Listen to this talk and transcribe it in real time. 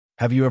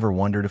Have you ever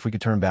wondered if we could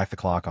turn back the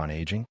clock on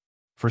aging?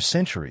 For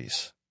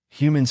centuries,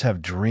 humans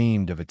have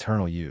dreamed of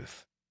eternal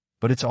youth,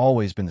 but it's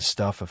always been the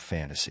stuff of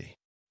fantasy.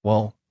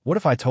 Well, what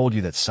if I told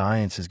you that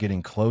science is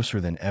getting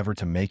closer than ever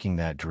to making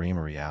that dream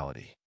a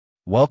reality?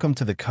 Welcome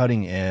to the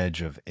cutting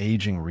edge of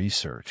aging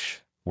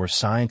research, where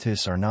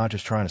scientists are not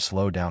just trying to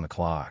slow down the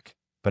clock,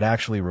 but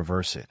actually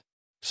reverse it.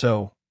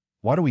 So,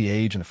 why do we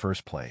age in the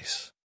first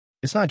place?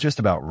 It's not just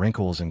about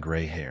wrinkles and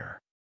gray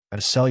hair. At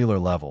a cellular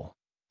level,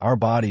 our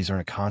bodies are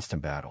in a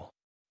constant battle.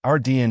 Our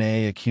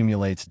DNA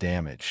accumulates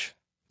damage.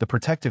 The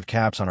protective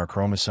caps on our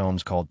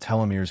chromosomes called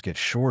telomeres get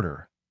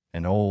shorter,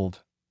 and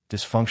old,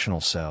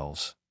 dysfunctional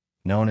cells,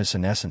 known as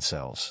senescent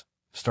cells,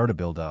 start to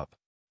build up.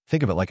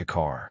 Think of it like a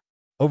car.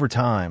 Over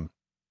time,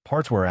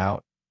 parts wear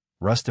out,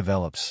 rust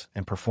develops,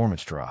 and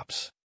performance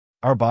drops.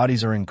 Our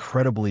bodies are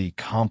incredibly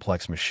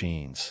complex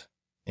machines,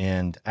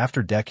 and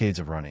after decades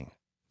of running,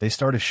 they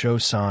start to show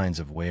signs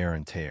of wear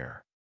and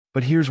tear.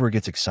 But here's where it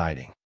gets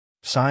exciting.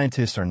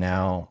 Scientists are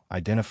now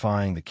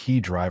identifying the key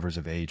drivers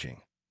of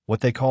aging,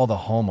 what they call the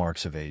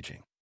hallmarks of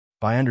aging.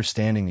 By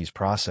understanding these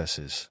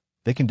processes,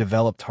 they can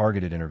develop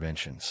targeted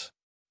interventions.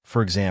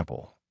 For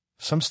example,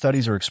 some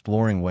studies are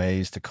exploring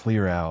ways to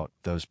clear out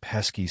those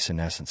pesky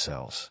senescent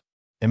cells.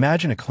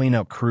 Imagine a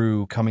cleanup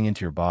crew coming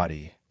into your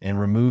body and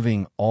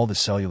removing all the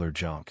cellular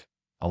junk,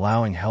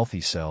 allowing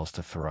healthy cells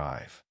to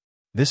thrive.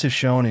 This has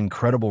shown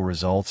incredible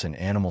results in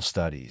animal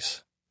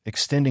studies,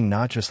 extending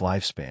not just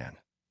lifespan,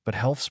 but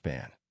health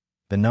span,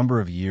 the number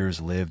of years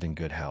lived in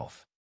good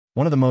health.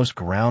 One of the most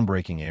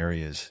groundbreaking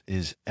areas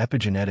is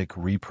epigenetic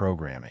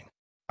reprogramming.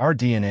 Our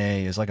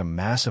DNA is like a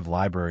massive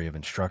library of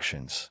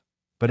instructions,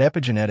 but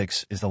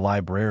epigenetics is the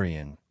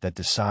librarian that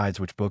decides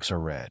which books are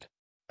read.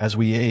 As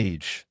we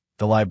age,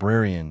 the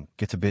librarian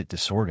gets a bit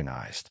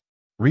disorganized.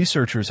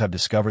 Researchers have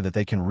discovered that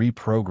they can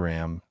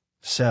reprogram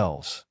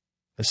cells,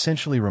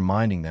 essentially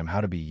reminding them how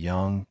to be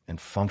young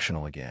and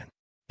functional again.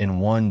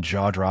 In one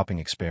jaw-dropping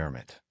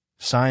experiment,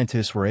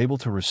 scientists were able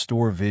to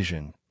restore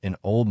vision in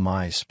old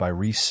mice by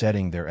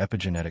resetting their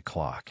epigenetic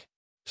clock.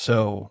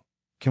 So,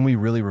 can we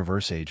really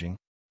reverse aging?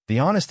 The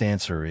honest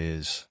answer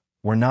is,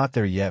 we're not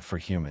there yet for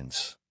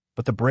humans,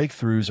 but the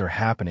breakthroughs are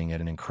happening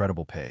at an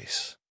incredible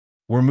pace.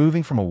 We're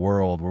moving from a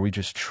world where we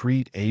just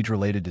treat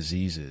age-related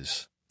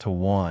diseases to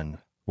one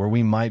where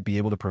we might be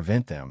able to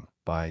prevent them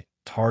by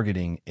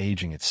targeting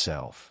aging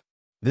itself.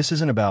 This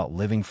isn't about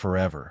living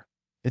forever.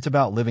 It's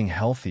about living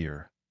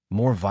healthier,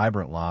 more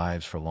vibrant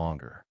lives for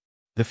longer.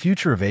 The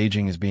future of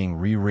aging is being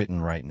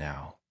rewritten right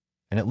now,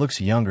 and it looks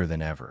younger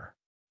than ever.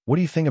 What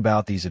do you think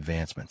about these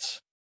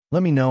advancements?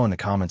 Let me know in the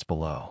comments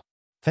below.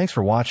 Thanks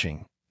for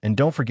watching, and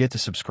don't forget to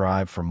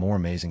subscribe for more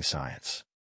amazing science.